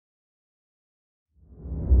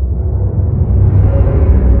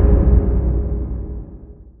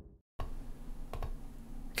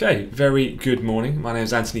Okay, very good morning. My name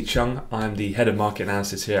is Anthony Cheung. I'm the head of market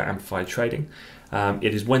analysis here at Amplify Trading.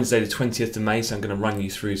 It is Wednesday the 20th of May, so I'm going to run you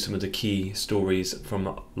through some of the key stories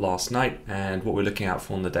from last night and what we're looking out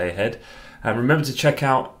for on the day ahead. Remember to check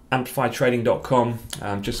out amplifytrading.com,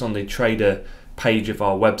 just on the trader page of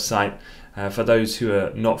our website. For those who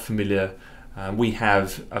are not familiar, we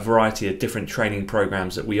have a variety of different training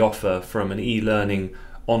programs that we offer, from an e-learning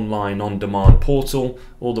online on-demand portal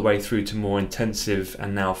all the way through to more intensive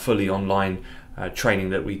and now fully online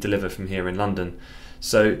training that we deliver from here in London.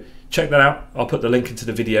 So check that out. I'll put the link into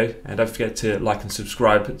the video, and don't forget to like and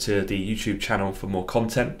subscribe to the YouTube channel for more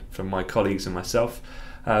content from my colleagues and myself.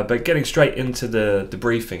 But getting straight into the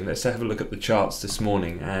briefing, let's have a look at the charts this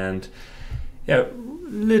morning. And yeah,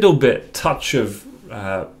 little bit touch of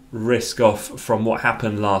risk off from what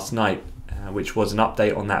happened last night, which was an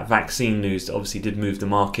update on that vaccine news that obviously did move the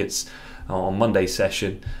markets on Monday's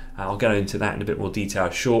session. I'll go into that in a bit more detail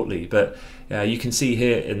shortly, but you can see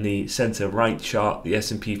here in the center right chart the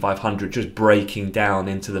S&P 500 just breaking down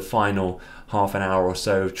into the final half an hour or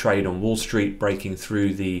so of trade on Wall Street, breaking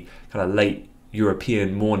through the kind of late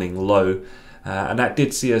European morning low, and that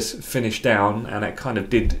did see us finish down, and it kind of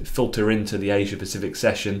did filter into the Asia Pacific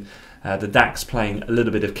session. The DAX playing a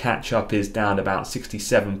little bit of catch up, is down about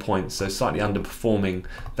 67 points, so slightly underperforming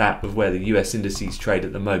that of where the US indices trade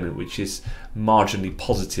at the moment, which is marginally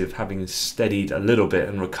positive, having steadied a little bit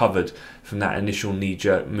and recovered from that initial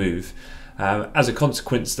knee-jerk move. As a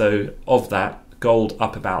consequence though of that, gold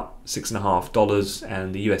up about $6.50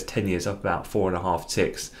 and the US 10 years up about 4.5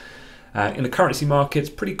 ticks. In the currency markets,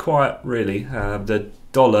 pretty quiet really. The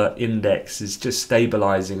dollar index is just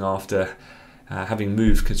stabilizing after having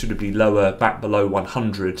moved considerably lower, back below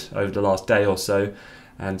 100 over the last day or so,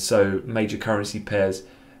 and so major currency pairs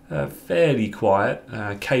fairly quiet.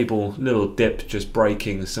 Cable, little dip, just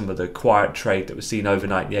breaking some of the quiet trade that was seen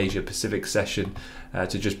overnight in the Asia Pacific session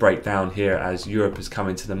to just break down here as Europe has come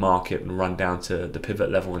into the market and run down to the pivot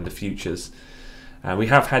level in the futures. We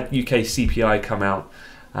have had UK CPI come out.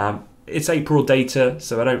 It's April data,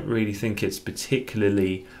 so I don't really think it's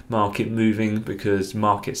particularly market moving, because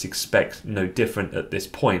markets expect no different at this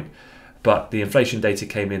point. But the inflation data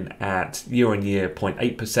came in at year-on-year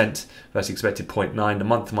 0.8% versus expected 0.9%, the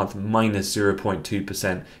month-to-month minus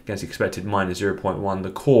 0.2% against expected minus 0.1%.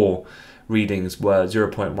 The core readings were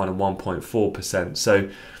 0.1% and 1.4%. So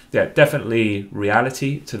yeah, definitely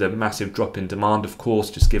reality to the massive drop in demand, of course,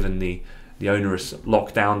 just given the onerous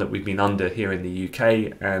lockdown that we've been under here in the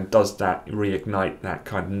UK, and does that reignite that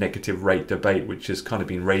kind of negative rate debate which has kind of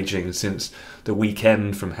been raging since the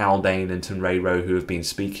weekend from Haldane and Tunrayro, who have been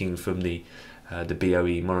speaking from the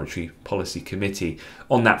BOE Monetary Policy Committee.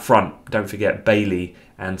 On that front, don't forget Bailey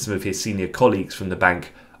and some of his senior colleagues from the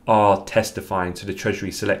bank are testifying to the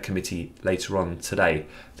Treasury Select Committee later on today.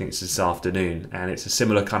 I think it's this afternoon, and it's a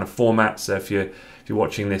similar kind of format. So if you're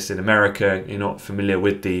watching this in America, you're not familiar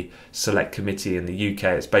with the Select Committee in the UK,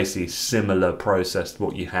 it's basically a similar process to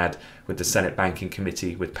what you had with the Senate Banking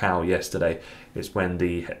Committee with Powell yesterday. It's when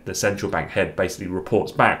the central bank head basically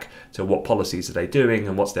reports back to what policies are they doing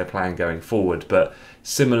and what's their plan going forward. But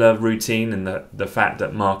similar routine in the fact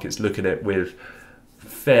that markets look at it with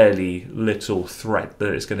fairly little threat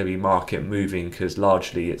that it's going to be market moving, because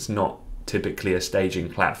largely it's not typically a staging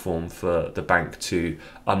platform for the bank to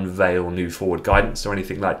unveil new forward guidance or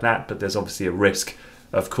anything like that. But there's obviously a risk,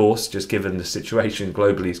 of course, just given the situation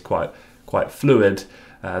globally is quite fluid,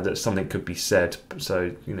 that something could be said.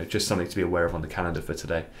 So just something to be aware of on the calendar for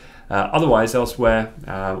today. Otherwise, elsewhere,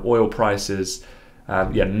 oil prices,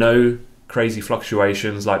 no crazy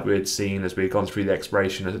fluctuations like we had seen as we had gone through the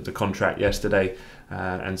expiration of the contract yesterday.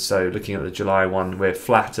 And so looking at the July one, we're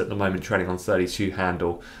flat at the moment, trading on 32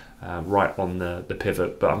 handle, right on the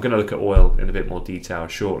pivot. But I'm going to look at oil in a bit more detail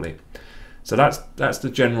shortly. So that's the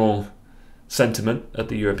general sentiment at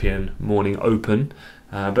the European morning open.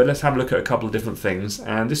 But let's have a look at a couple of different things.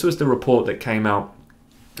 And this was the report that came out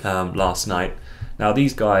last night. Now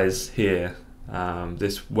these guys here,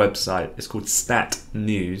 this website is called Stat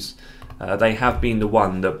News. They have been the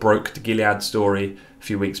one that broke the Gilead story a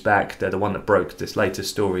few weeks back. They're the one that broke this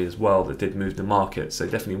latest story as well that did move the market. So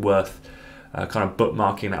definitely worth kind of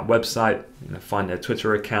bookmarking that website. Find their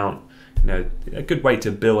Twitter account. A good way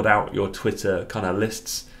to build out your Twitter kind of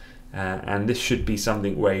lists. And this should be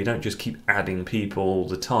something where you don't just keep adding people all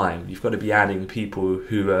the time. You've got to be adding people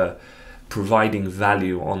who are providing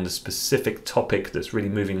value on the specific topic that's really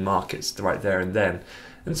moving markets right there and then.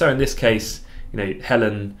 And so in this case,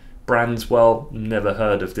 Helen Brandswell, never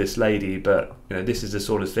heard of this lady, but this is the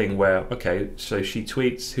sort of thing where, okay, so she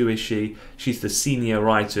tweets. Who is she? She's the senior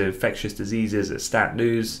writer of infectious diseases at Stat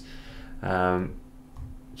News.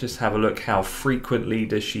 just have a look. How frequently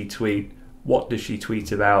does she tweet? What does she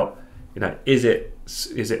tweet about? Is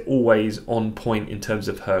it always on point in terms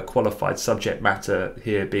of her qualified subject matter,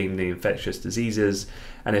 here being the infectious diseases?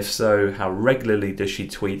 And if so, how regularly does she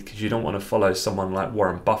tweet? Because you don't want to follow someone like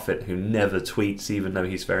Warren Buffett, who never tweets, even though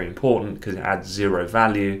he's very important, because it adds zero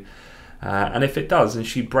value. And if it does, and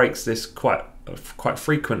she breaks this quite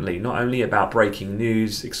frequently, not only about breaking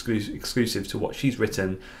news exclusive to what she's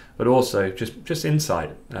written, but also just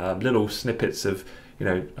insight, little snippets of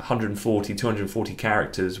 140, 240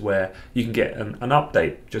 characters where you can get an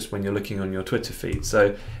update just when you're looking on your Twitter feed.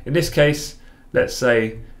 So in this case, let's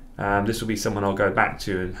say this will be someone I'll go back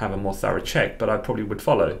to and have a more thorough check, but I probably would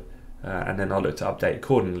follow. And then I'll look to update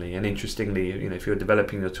accordingly. And interestingly, if you're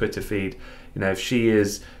developing your Twitter feed, if she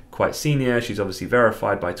is quite senior, she's obviously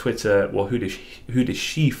verified by Twitter. Well, who does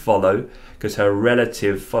she follow? Because her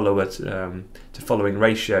relative follower to following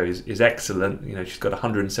ratio is excellent. She's got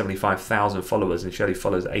 175,000 followers and she only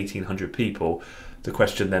follows 1,800 people. The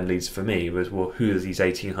question then leads for me was, well, who are these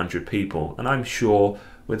 1,800 people? And I'm sure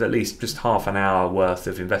with at least just half an hour worth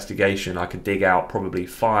of investigation, I could dig out probably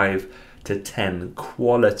 5 to 10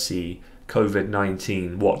 quality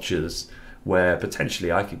COVID-19 watchers where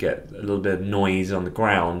potentially I could get a little bit of noise on the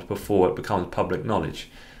ground before it becomes public knowledge.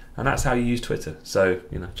 And that's how you use Twitter. So,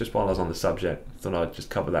 just while I was on the subject, I thought I'd just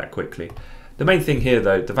cover that quickly. The main thing here,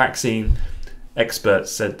 though, the vaccine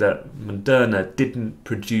experts said that Moderna didn't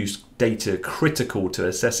produce data critical to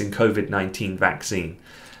assessing COVID-19 vaccine.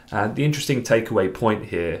 The interesting takeaway point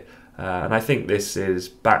here, and I think this is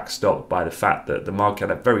backstopped by the fact that the market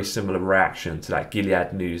had a very similar reaction to that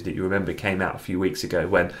Gilead news that you remember came out a few weeks ago,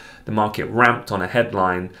 when the market ramped on a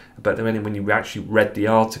headline, but then when you actually read the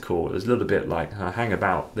article, it was a little bit like, hang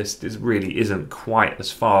about, this really isn't quite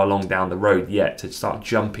as far along down the road yet to start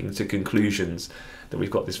jumping to conclusions that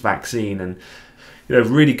we've got this vaccine. And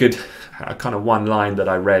really good kind of one line that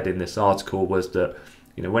I read in this article was that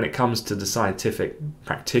when it comes to the scientific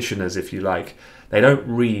practitioners, if you like, they don't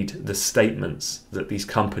read the statements that these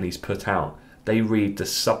companies put out. They read the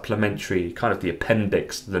supplementary, kind of the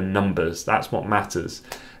appendix, the numbers. That's what matters.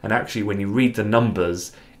 And actually, when you read the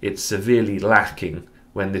numbers, it's severely lacking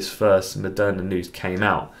when this first Moderna news came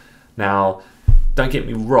out. Now, don't get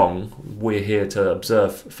me wrong, we're here to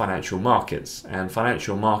observe financial markets, and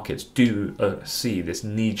financial markets do see this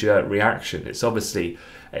knee-jerk reaction. It's obviously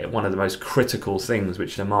one of the most critical things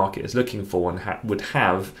which the market is looking for and would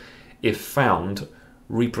have, if found,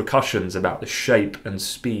 repercussions about the shape and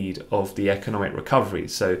speed of the economic recovery.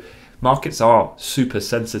 So markets are super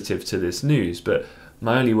sensitive to this news, but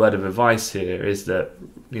my only word of advice here is that,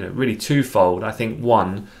 really twofold. I think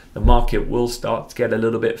one, the market will start to get a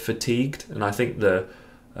little bit fatigued, and I think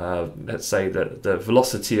let's say that the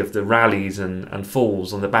velocity of the rallies and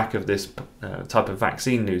falls on the back of this type of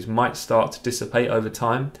vaccine news might start to dissipate over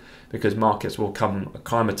time, because markets will come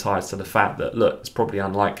acclimatized to the fact that, look, it's probably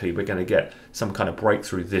unlikely we're going to get some kind of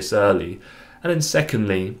breakthrough this early. And then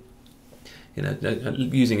secondly,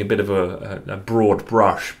 using a bit of a broad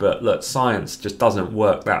brush, but look, science just doesn't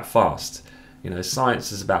work that fast.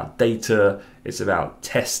 Science is about data, it's about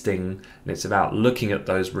testing, and it's about looking at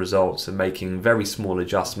those results and making very small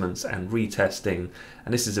adjustments and retesting.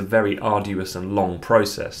 And this is a very arduous and long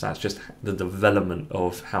process. That's just the development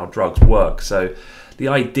of how drugs work. So the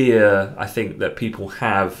idea, I think, that people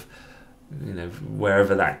have,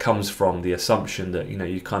 wherever that comes from, the assumption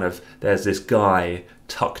that, there's this guy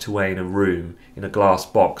tucked away in a room in a glass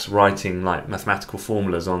box writing like mathematical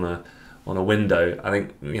formulas on a window, I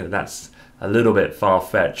think, that's a little bit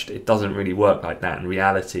far-fetched. It doesn't really work like that in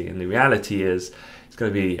reality. And the reality is it's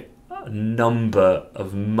going to be a number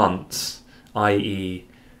of months, i.e.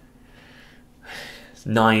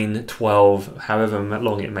 9, 12, however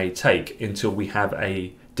long it may take, until we have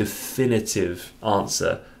a definitive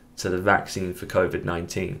answer to the vaccine for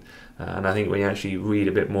COVID-19. And I think when you actually read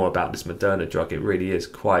a bit more about this Moderna drug, it really is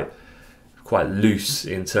quite loose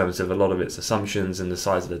in terms of a lot of its assumptions and the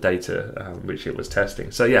size of the data which it was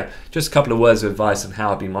testing. So yeah, just a couple of words of advice on how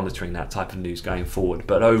I'll be monitoring that type of news going forward.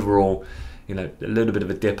 But overall, a little bit of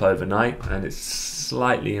a dip overnight, and it's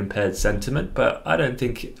slightly impaired sentiment. But I don't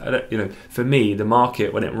think, for me, the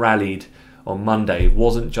market, when it rallied on Monday,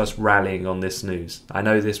 wasn't just rallying on this news. I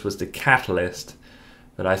know this was the catalyst,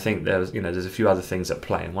 but I think there's a few other things at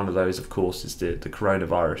play, and one of those, of course, is the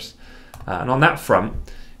coronavirus. And on that front,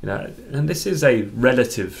 and this is a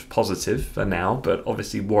relative positive for now, but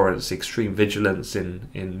obviously warrants extreme vigilance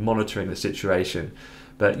in monitoring the situation.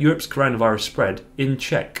 But Europe's coronavirus spread in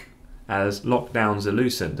check as lockdowns are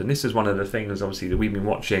loosened, and this is one of the things, obviously, that we've been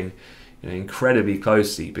watching incredibly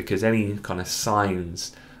closely, because any kind of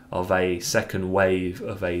signs of a second wave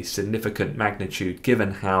of a significant magnitude,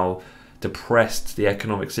 given how depressed the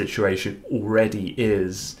economic situation already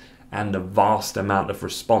is and the vast amount of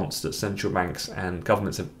response that central banks and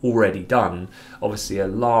governments have already done. Obviously a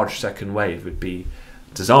large second wave would be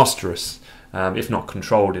disastrous if not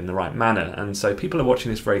controlled in the right manner. And so people are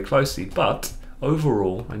watching this very closely. But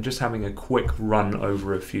overall, and just having a quick run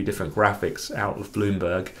over a few different graphics out of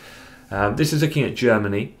Bloomberg, this is looking at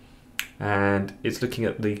Germany, and it's looking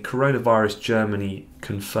at the coronavirus Germany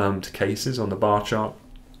confirmed cases on the bar chart.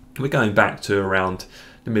 We're going back to around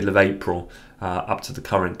the middle of April up to the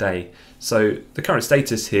current day. So the current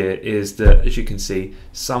status here is that, as you can see,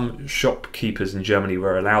 some shopkeepers in Germany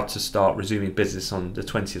were allowed to start resuming business on the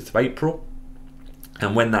 20th of April.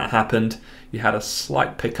 And when that happened, you had a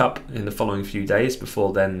slight pickup in the following few days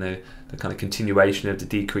before then the kind of continuation of the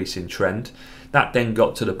decrease in trend. That then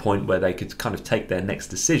got to the point where they could kind of take their next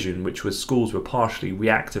decision, which was schools were partially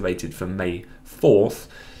reactivated from May 4th.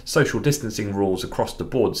 Social distancing rules across the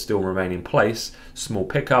board still remain in place, small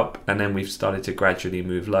pickup, and then we've started to gradually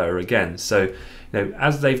move lower again. So,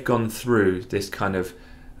 as they've gone through this kind of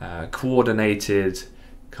coordinated,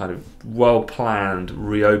 kind of well-planned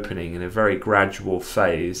reopening in a very gradual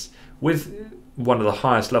phase, with one of the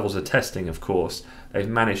highest levels of testing, of course, they've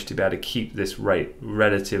managed to be able to keep this rate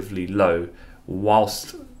relatively low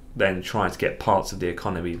whilst then trying to get parts of the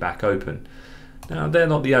economy back open. Now, they're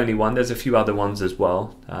not the only one. There's a few other ones as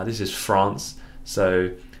well. This is France.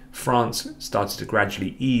 So France started to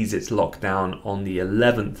gradually ease its lockdown on the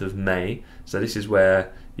 11th of May. So this is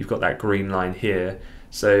where you've got that green line here.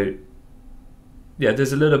 So yeah,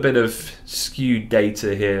 there's a little bit of skewed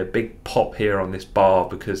data here, big pop here on this bar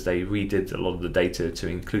because they redid a lot of the data to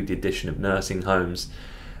include the addition of nursing homes.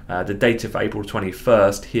 The data for April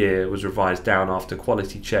 21st here was revised down after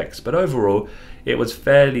quality checks, but overall it was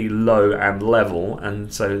fairly low and level,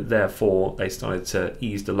 and so therefore they started to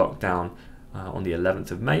ease the lockdown on the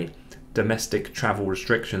 11th of May. Domestic travel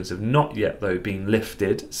restrictions have not yet though been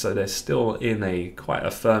lifted, so they're still in quite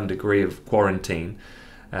a firm degree of quarantine.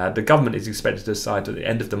 The government is expected to decide at the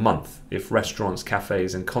end of the month if restaurants,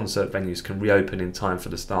 cafes and concert venues can reopen in time for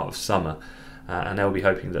the start of summer, and they'll be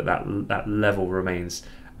hoping that that level remains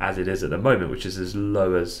as it is at the moment, which is as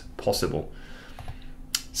low as possible.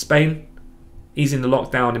 Spain, easing the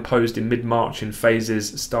lockdown imposed in mid-March in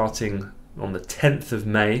phases starting on the 10th of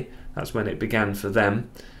May. That's when it began for them.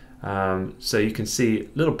 So you can see a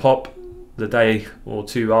little pop the day or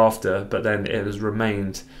two after, but then it has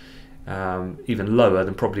remained even lower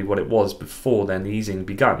than probably what it was before then the easing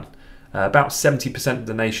begun. About 70% of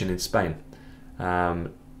the nation in Spain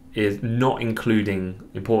is not including,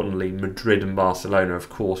 importantly, Madrid and Barcelona, of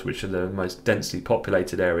course, which are the most densely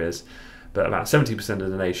populated areas, but about 70%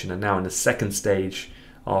 of the nation are now in the second stage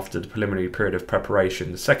after the preliminary period of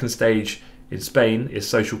preparation. The second stage in Spain is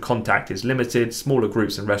social contact is limited, smaller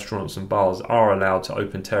groups and restaurants and bars are allowed to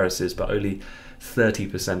open terraces, but only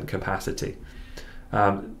 30% capacity.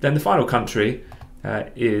 Then the final country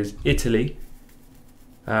is Italy.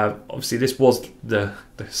 Obviously this was the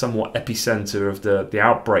somewhat epicenter of the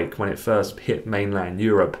outbreak when it first hit mainland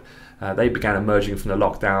Europe. They began emerging from the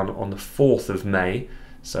lockdown on the 4th of May,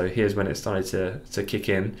 so here's when it started to kick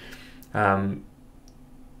in. A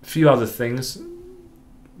few other things,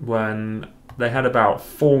 when they had about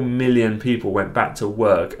 4 million people went back to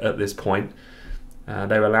work at this point.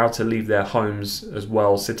 They were allowed to leave their homes as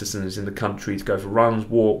well, citizens in the country, to go for runs,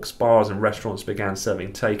 walks, bars and restaurants began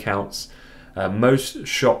serving takeouts. Most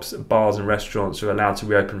shops, bars and restaurants are allowed to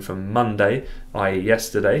reopen from Monday, i.e.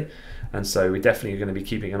 yesterday, and so we definitely are going to be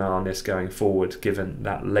keeping an eye on this going forward given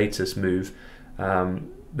that latest move.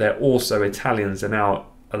 Italians are now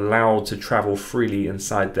allowed to travel freely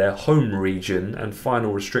inside their home region, and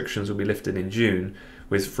final restrictions will be lifted in June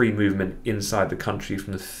with free movement inside the country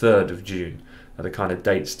from the 3rd of June. Are the kind of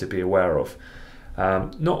dates to be aware of.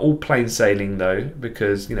 Not all plain sailing though,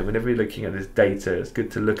 because whenever you're looking at this data, it's good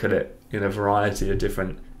to look at it in a variety of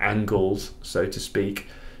different angles, so to speak.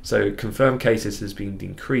 So confirmed cases has been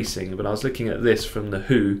decreasing, but I was looking at this from the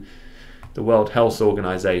WHO, the World Health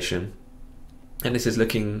Organization, and this is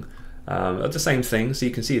looking at the same thing. So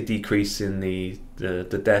you can see a decrease in the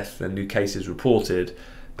death and new cases reported,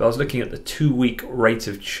 but I was looking at the 2-week rate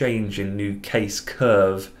of change in new case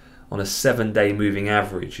curve on a 7-day moving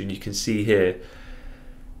average, and you can see here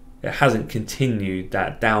it hasn't continued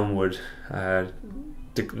that downward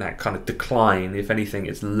that kind of decline. If anything,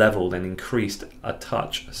 it's leveled and increased a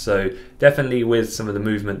touch. So definitely with some of the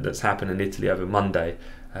movement that's happened in Italy over Monday,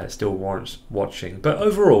 it still warrants watching. But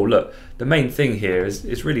overall, look, the main thing here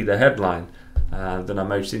is really the headline. that I'm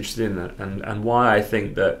most interested in, and why I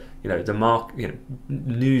think that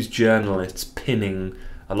news journalists pinning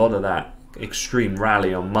a lot of that extreme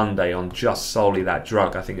rally on Monday on just solely that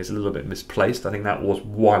drug, I think is a little bit misplaced. I think that was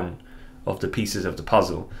one of the pieces of the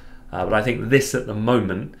puzzle, but I think this at the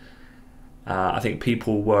moment, I think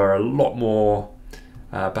people were a lot more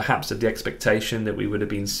perhaps of the expectation that we would have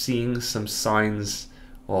been seeing some signs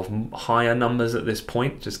of higher numbers at this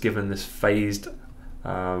point, just given this phased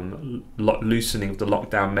loosening of the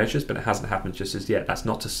lockdown measures, but it hasn't happened just as yet. That's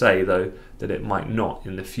not to say though that it might not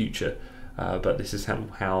in the future, but this is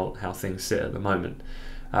how things sit at the moment.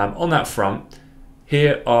 On that front,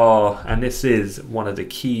 here are, and this is one of the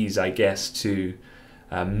keys, I guess, to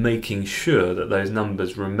making sure that those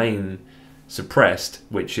numbers remain suppressed,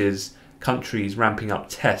 which is countries ramping up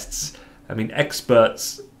tests. I mean,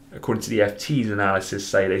 experts, according to the FT's analysis,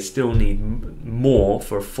 say they still need more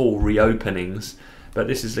for full reopenings, but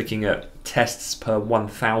this is looking at tests per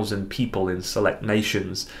 1,000 people in select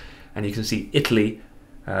nations, and you can see Italy,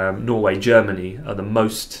 Norway, Germany are the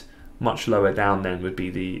most. Much lower down then would be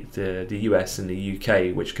the US and the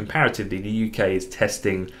UK, which comparatively the UK is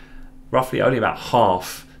testing roughly only about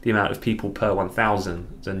half the amount of people per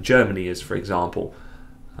 1,000 than Germany is, for example.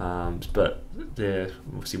 But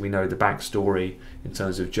obviously we know the backstory in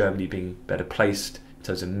terms of Germany being better placed in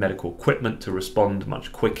terms of medical equipment to respond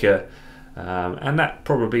much quicker, and that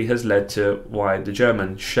probably has led to why the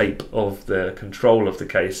German shape of the control of the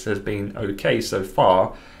case has been okay so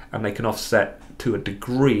far, and they can offset to a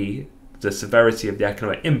degree the severity of the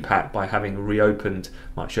economic impact by having reopened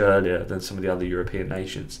much earlier than some of the other European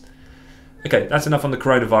nations. Okay, that's enough on the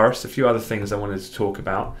coronavirus. A few other things I wanted to talk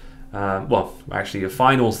about. Well, actually a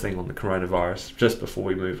final thing on the coronavirus just before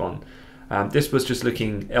we move on. This was just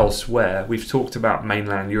looking elsewhere. We've talked about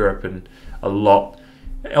mainland Europe and a lot.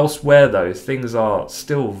 Elsewhere though, things are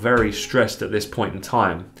still very stressed at this point in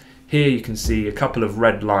time. Here you can see a couple of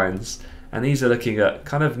red lines, and these are looking at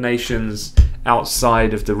kind of nations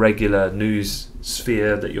outside of the regular news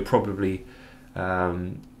sphere that you're probably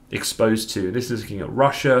exposed to. This is looking at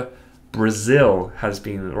Russia. Brazil has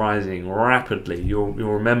been rising rapidly. You'll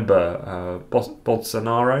remember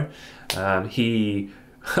Bolsonaro. He,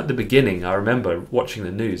 at the beginning, I remember watching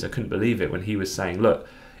the news, I couldn't believe it when he was saying, look,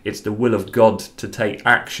 it's the will of God to take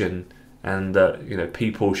action, and that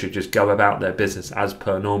people should just go about their business as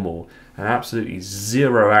per normal. And absolutely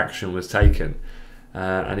zero action was taken.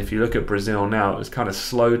 And if you look at Brazil now, it was kind of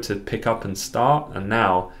slow to pick up and start, and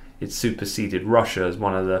now it's superseded Russia as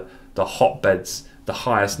one of the hotbeds, the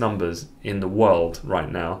highest numbers in the world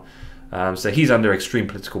right now. So he's under extreme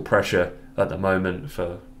political pressure at the moment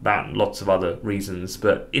for that and lots of other reasons.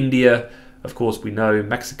 But India, of course, we know,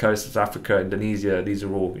 Mexico, South Africa, Indonesia, these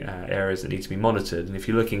are all areas that need to be monitored. And if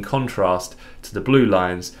you look in contrast to the blue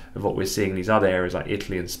lines of what we're seeing in these other areas like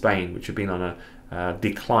Italy and Spain, which have been on a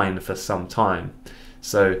decline for some time.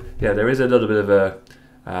 So yeah, there is a little bit of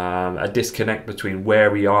a disconnect between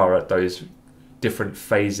where we are at those different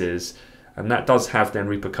phases, and that does have then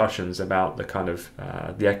repercussions about the kind of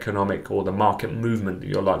the economic or the market movement that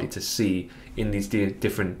you're likely to see in these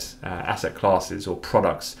different asset classes or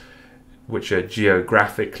products, which are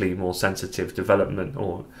geographically more sensitive development,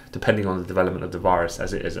 or depending on the development of the virus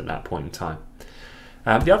as it is at that point in time.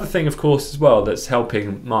 The other thing, of course, as well, that's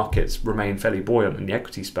helping markets remain fairly buoyant in the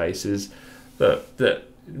equity space is that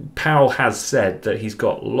Powell has said that he's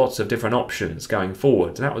got lots of different options going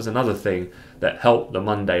forward, and that was another thing that helped the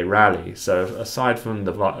Monday rally. So aside from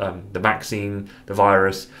the vaccine, the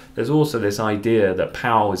virus, there's also this idea that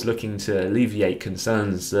Powell is looking to alleviate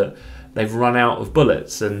concerns that they've run out of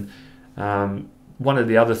bullets. And one of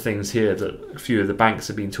the other things here that a few of the banks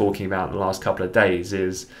have been talking about in the last couple of days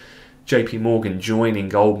is JPMorgan joining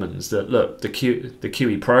Goldman's, that look, the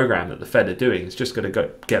QE program that the Fed are doing is just going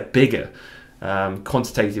to get bigger.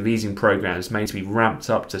 Quantitative easing programs made to be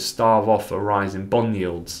ramped up to starve off a rise in bond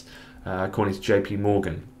yields, according to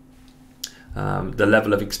JPMorgan. The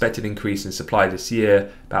level of expected increase in supply this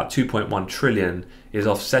year, about 2.1 trillion, is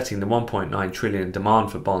offsetting the 1.9 trillion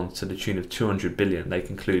demand for bonds to the tune of 200 billion, they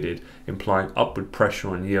concluded, implying upward pressure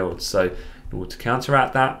on yields. So in order to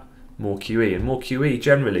counteract that, more QE. And more QE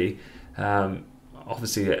generally,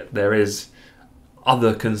 obviously there is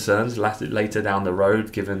other concerns later down the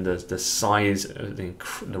road, given the size of the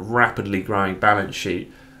rapidly growing balance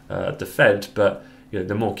sheet at the Fed. But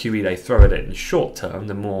the more QE they throw at it in the short term,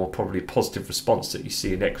 the more probably positive response that you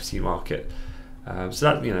see in the equity market.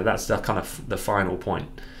 So that that's the kind of the final point.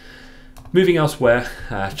 Moving elsewhere,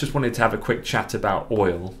 just wanted to have a quick chat about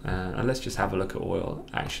oil, and let's just have a look at oil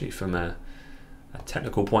actually from a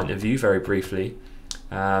technical point of view very briefly.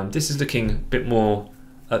 This is looking a bit more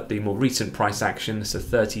at the more recent price action. It's a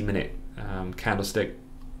 30-minute candlestick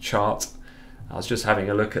chart. I was just having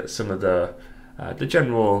a look at some of the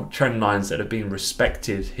general trend lines that have been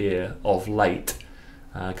respected here of late.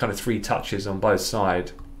 Kind of 3 touches on both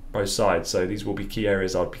sides. So these will be key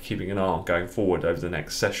areas I'll be keeping an eye on going forward over the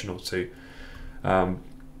next session or two.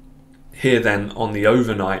 Here then on the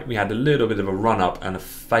overnight, we had a little bit of a run up and a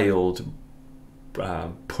failed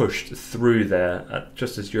pushed through there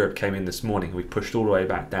just as Europe came in this morning. We pushed all the way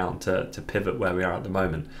back down to pivot where we are at the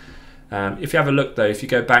moment. If you have a look though, if you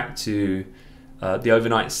go back to the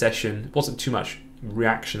overnight session, it wasn't too much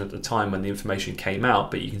reaction at the time when the information came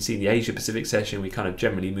out, but you can see in the Asia Pacific session we kind of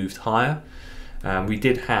generally moved higher. We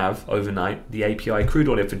did have overnight the API crude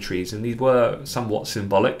oil inventories, and these were somewhat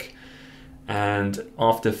symbolic. And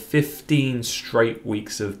after 15 straight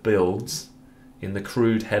weeks of builds in the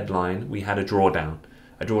crude headline, we had a drawdown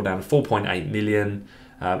of 4.8 million.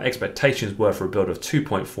 Expectations were for a build of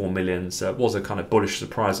 2.4 million, so it was a kind of bullish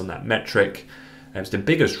surprise on that metric. It was the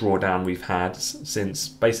biggest drawdown we've had since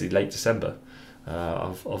basically late December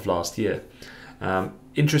of last year.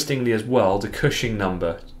 Interestingly as well, the Cushing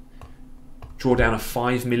number, drawdown of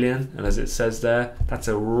 5 million, and as it says there, that's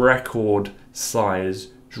a record size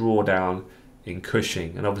drawdown in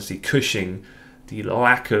Cushing. And obviously Cushing, the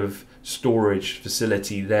lack of storage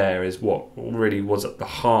facility there is what really was at the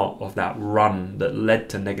heart of that run that led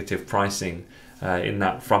to negative pricing in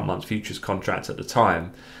that front month futures contract at the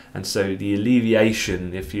time. And so the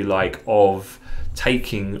alleviation, if you like, of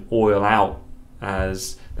taking oil out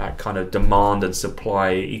as that kind of demand and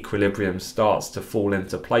supply equilibrium starts to fall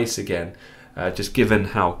into place again, just given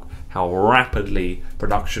how rapidly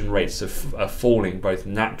production rates are falling both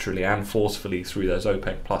naturally and forcefully through those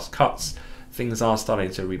OPEC plus cuts, things are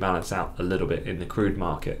starting to rebalance out a little bit in the crude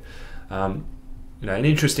market. An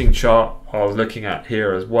interesting chart I was looking at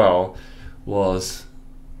here as well was,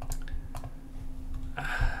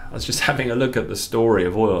 I was just having a look at the story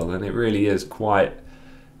of oil, and it really is quite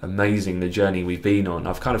amazing the journey we've been on.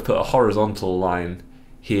 I've kind of put a horizontal line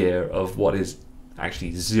here of what is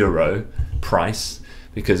actually zero price,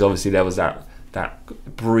 because obviously there was that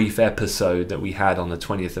brief episode that we had on the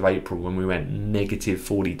 20th of April when we went negative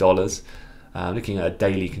 $40. Looking at a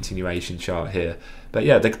daily continuation chart here, but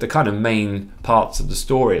yeah, the kind of main parts of the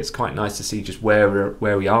story, it's quite nice to see just where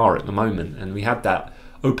we are at the moment. And we had that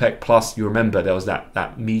OPEC plus, you remember there was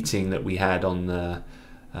that meeting that we had on the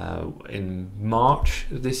in March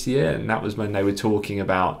of this year, and that was when they were talking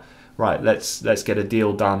about, right, let's get a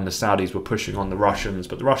deal done. The Saudis were pushing on the Russians,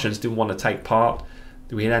 but the Russians didn't want to take part.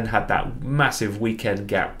 We then had that massive weekend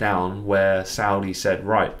gap down where Saudi said,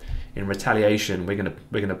 right, in retaliation, we're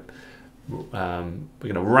gonna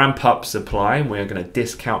ramp up supply and we're going to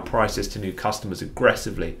discount prices to new customers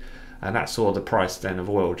aggressively. And that saw the price then of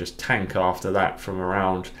oil just tank after that from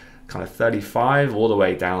around kind of 35 all the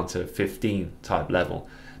way down to 15 type level.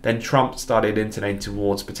 Then Trump started intonating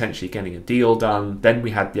towards potentially getting a deal done. Then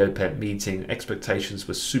we had the OPEC meeting. Expectations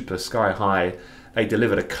were super sky high. They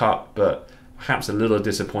delivered a cut, but perhaps a little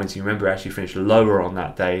disappointing. Remember, actually finished lower on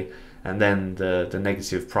that day. And then the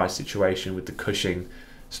negative price situation with the Cushing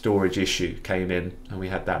storage issue came in, and we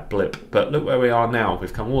had that blip. But look where we are now.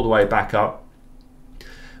 We've come all the way back up.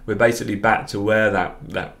 We're basically back to where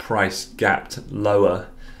that price gapped lower.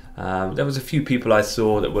 There was a few people I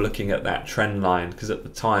saw that were looking at that trend line, because at the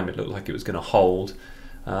time it looked like it was going to hold.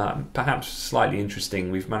 Perhaps slightly interesting,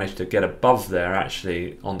 we've managed to get above there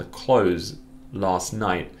actually on the close last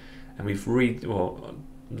night, and we've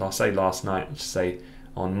I'll say last night, I should say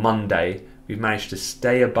on Monday, we've managed to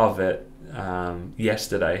stay above it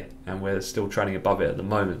yesterday, and we're still trading above it at the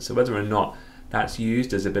moment. So whether or not that's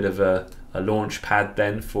used as a bit of a launch pad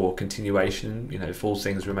then for continuation, if all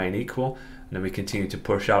things remain equal, and then we continue to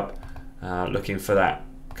push up, looking for that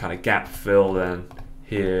kind of gap fill then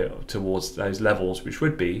here towards those levels, which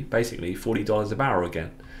would be basically $40 a barrel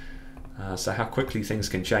again. So how quickly things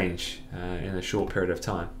can change in a short period of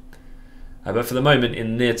time. But for the moment,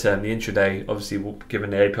 in the near term, the intraday, obviously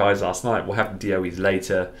given the APIs last night, we'll have the DOEs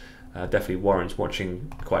later. Definitely warrants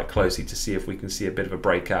watching quite closely to see if we can see a bit of a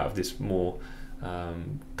breakout of this more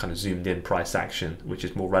kind of zoomed in price action, which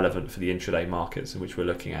is more relevant for the intraday markets and which we're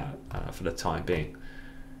looking at for the time being.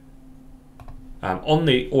 On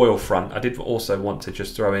the oil front, I did also want to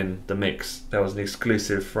just throw in the mix. There was an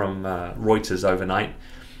exclusive from Reuters overnight,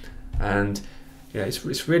 and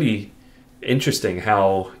it's really interesting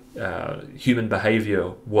how human behavior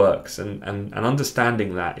works, and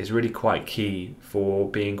understanding that is really quite key for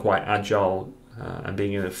being quite agile and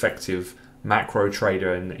being an effective macro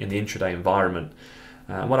trader in the intraday environment.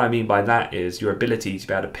 What I mean by that is your ability to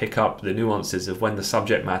be able to pick up the nuances of when the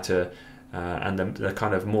subject matter and the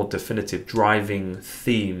kind of more definitive driving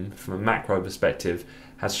theme from a macro perspective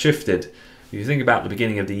has shifted. If you think about the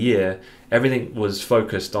beginning of the year, everything was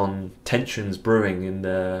focused on tensions brewing in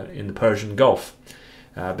the Persian Gulf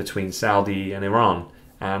between Saudi and Iran,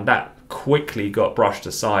 and that quickly got brushed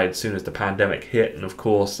aside as soon as the pandemic hit. And of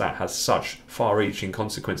course, that has such far-reaching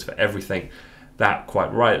consequence for everything. That,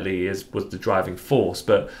 quite rightly, was the driving force.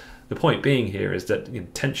 But the point being here is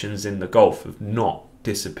that tensions in the Gulf have not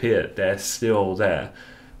disappeared; they're still there,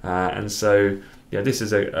 and so. Yeah, this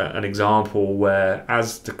is an example where,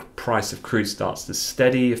 as the price of crude starts to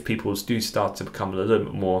steady, if people do start to become a little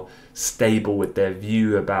bit more stable with their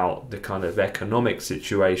view about the kind of economic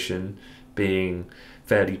situation being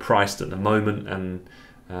fairly priced at the moment,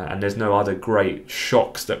 and there's no other great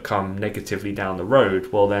shocks that come negatively down the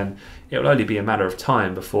road, well then it will only be a matter of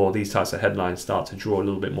time before these types of headlines start to draw a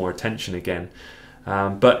little bit more attention again.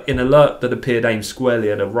 But in an alert that appeared aimed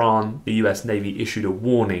squarely at Iran, the US Navy issued a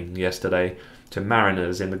warning yesterday to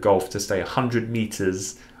mariners in the Gulf to stay 100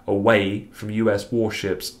 meters away from US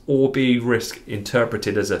warships or be risk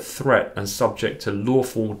interpreted as a threat and subject to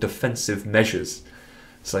lawful defensive measures.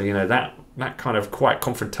 So, that kind of quite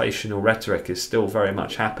confrontational rhetoric is still very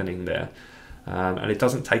much happening there. And it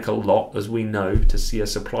doesn't take a lot, as we know, to see a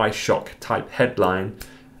supply shock type headline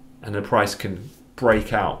and the price can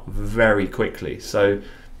break out very quickly. So,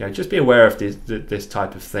 just be aware of this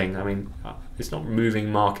type of thing. I mean, it's not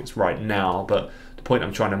moving markets right now, but the point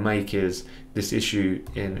I'm trying to make is this issue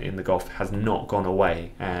in the Gulf has not gone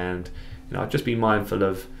away, and just be mindful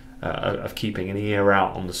of keeping an ear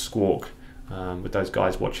out on the squawk with those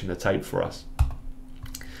guys watching the tape for us.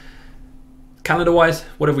 Calendar-wise,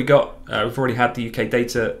 what have we got? We've already had the UK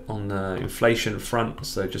data on the inflation front,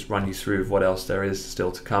 so just run you through what else there is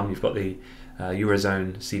still to come. You've got the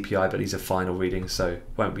Eurozone CPI, but these are final readings, so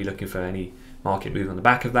won't be looking for any market move on the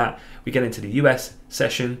back of that. We get into the US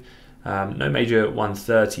session. No major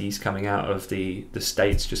 130s coming out of the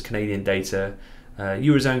States, just Canadian data.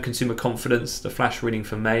 Eurozone consumer confidence, the flash reading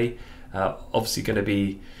for May, obviously going to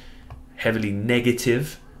be heavily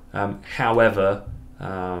negative. However,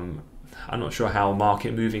 I'm not sure how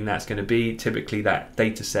market moving that's going to be. Typically that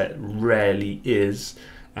data set rarely is,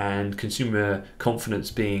 and consumer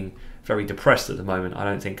confidence being very depressed at the moment, I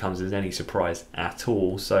don't think comes as any surprise at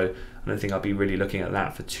all. So I don't think I'll be really looking at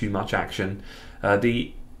that for too much action.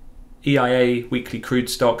 The EIA weekly crude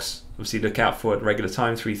stocks, obviously look out for at regular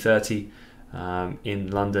time, 3:30 in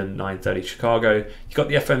London, 9:30 Chicago. You've got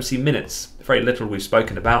the FOMC minutes. Very little we've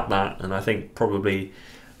spoken about that, and I think probably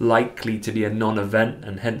likely to be a non-event,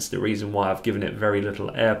 and hence the reason why I've given it very little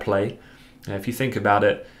airplay. If you think about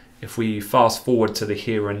it, if we fast forward to the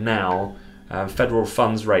here and now, federal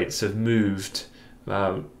funds rates have moved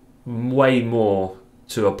way more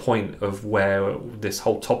to a point of where this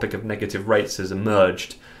whole topic of negative rates has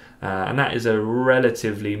emerged. And that is a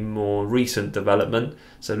relatively more recent development.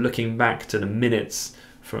 So looking back to the minutes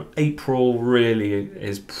from April really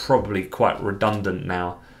is probably quite redundant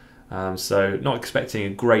now. So not expecting a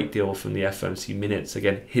great deal from the FOMC minutes.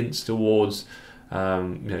 Again, hints towards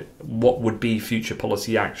what would be future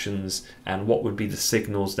policy actions and what would be the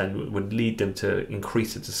signals then would lead them to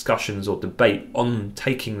increase the discussions or debate on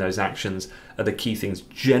taking those actions are the key things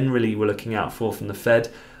generally we're looking out for from the Fed.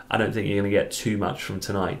 I don't think you're going to get too much from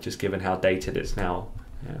tonight, just given how dated it's now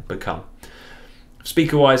become.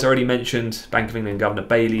 Speaker-wise, I already mentioned Bank of England Governor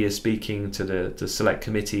Bailey is speaking to the select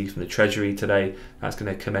committee from the Treasury today. That's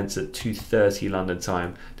going to commence at 2:30 London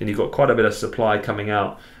time. Then you've got quite a bit of supply coming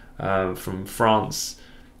out from France,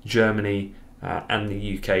 Germany, and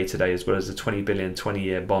the UK today, as well as the 20 billion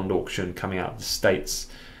 20-year bond auction coming out of the States.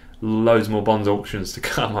 Loads more bond auctions to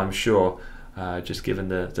come, I'm sure, just given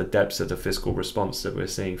the depths of the fiscal response that we're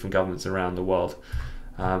seeing from governments around the world.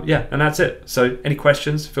 Yeah, and that's it. So any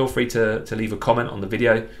questions, feel free to leave a comment on the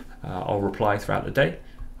video. I'll reply throughout the day.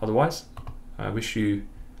 Otherwise, I wish you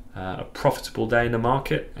a profitable day in the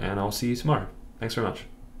market, and I'll see you tomorrow. Thanks very much.